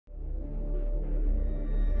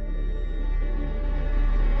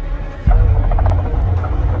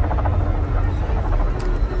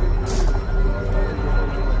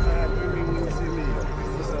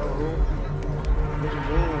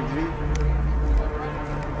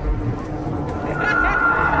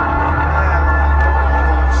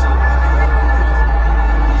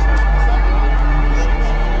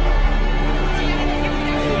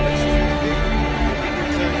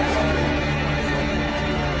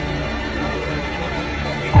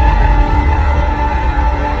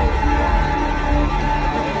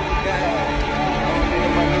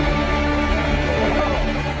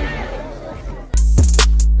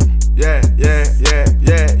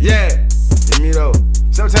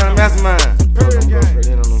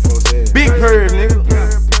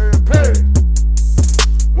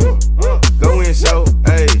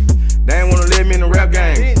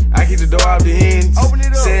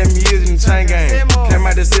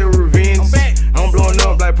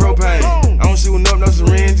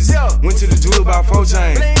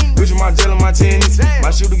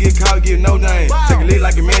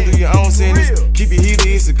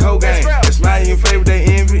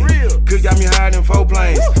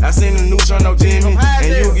planes. I seen the news on no Jimmy, and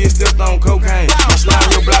you get stepped on cocaine. Slide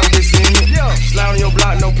on your block with this in me. Slide on your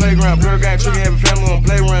block, no playground. Purge gang trigger, having family on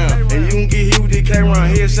playground. And you can get hit with this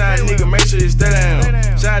K-round. Headshot nigga, make sure you stay down.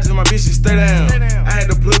 Shout out to my bitch, she stay down. I had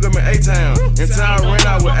to plug up in A-Town. Until I ran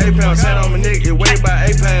out with 8 pounds. Sat on my neck, it weighed by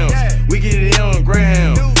 8 pounds. We get it in on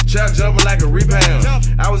Greyhound. Trap jumping like a rebound.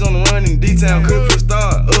 I was on the run in D-Town. Couldn't put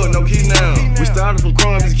start, no key now. We started from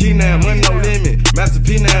crime, it's key now. Money no limit, Master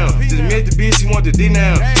P now. Just met the bitch, she want the D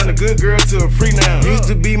now. Turn a good girl to a freak now. Used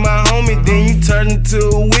to be my homie, then you turned into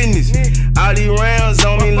a witness. All these rounds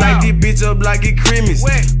on me like this bitch up like it Christmas.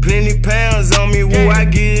 Plenty pounds on me, woo, I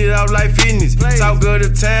get it out like fitness. Talk good to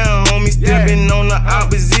town, homie, stepping on the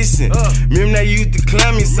opposition. Remember they used to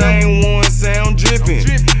climb me, same one sound dripping.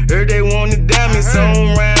 Heard they wanted diamonds, so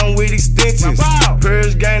I'm round with extensions.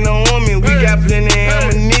 Purge gang no on me, we got plenty of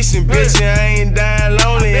ammunition. Bitch, I ain't dying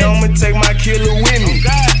lonely, I'ma take my killer with me.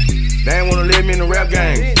 They ain't wanna let me in the rap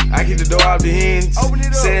game. I keep the door off the hinge.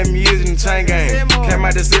 7 years in the chain gang. Came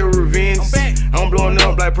out to say revenge. I'm blowing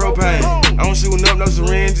up like propane. I don't shooting up no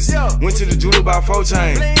syringes. Went to the jeweler by 4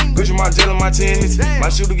 chain. Gucci my gel on my tennis. My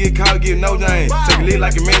shooter get caught, get no name. Take a lick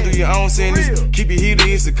like a man, do your own sentence. Keep it heated,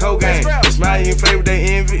 it's a cold game. They smile in favor,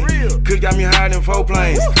 they envy. Could got me higher than 4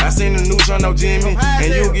 planes. I seen the news on no Jimmy, and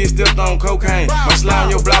you get stepped on cocaine. My slide on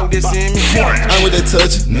your block with this in me. I ain't with that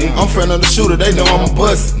touch. I'm Fresno Da Shoota, they know I'm a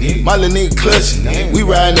bust. My little nigga clutching. We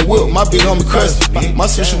riding the whip, my big homie crusty. My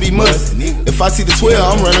switch will be musty. If I see the 12,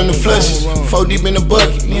 I'm running the flushes. 4 deep in the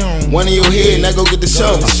bucket. One in your head, now go get the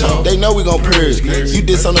shovel. They know we gon' purge. You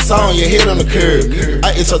diss on the song, your head on the curb.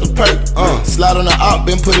 I itch up the perk. Slide on the op,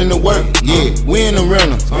 been put in the work. Yeah, we in the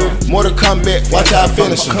rental. More to come back, watch how I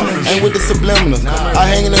finish them. Ain't with the subliminal. I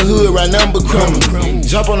hang in the hood right now, but criminal.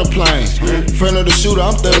 Jump on the plane. Fresno Da Shoota,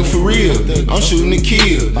 I'm thugging for real. I'm shooting to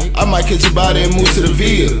kill. I might catch your body and move to the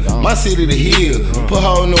Ville. My city to heal. Put a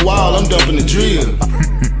hole in the wall, I'm dumping the drill.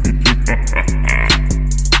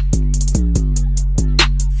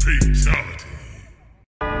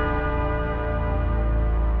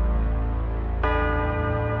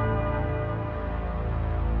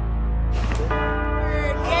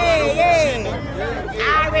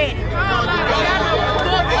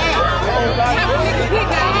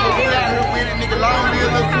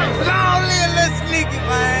 Long live little sneaky,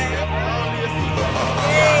 man.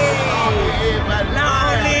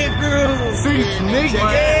 Long live groove. See,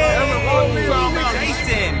 sneaky.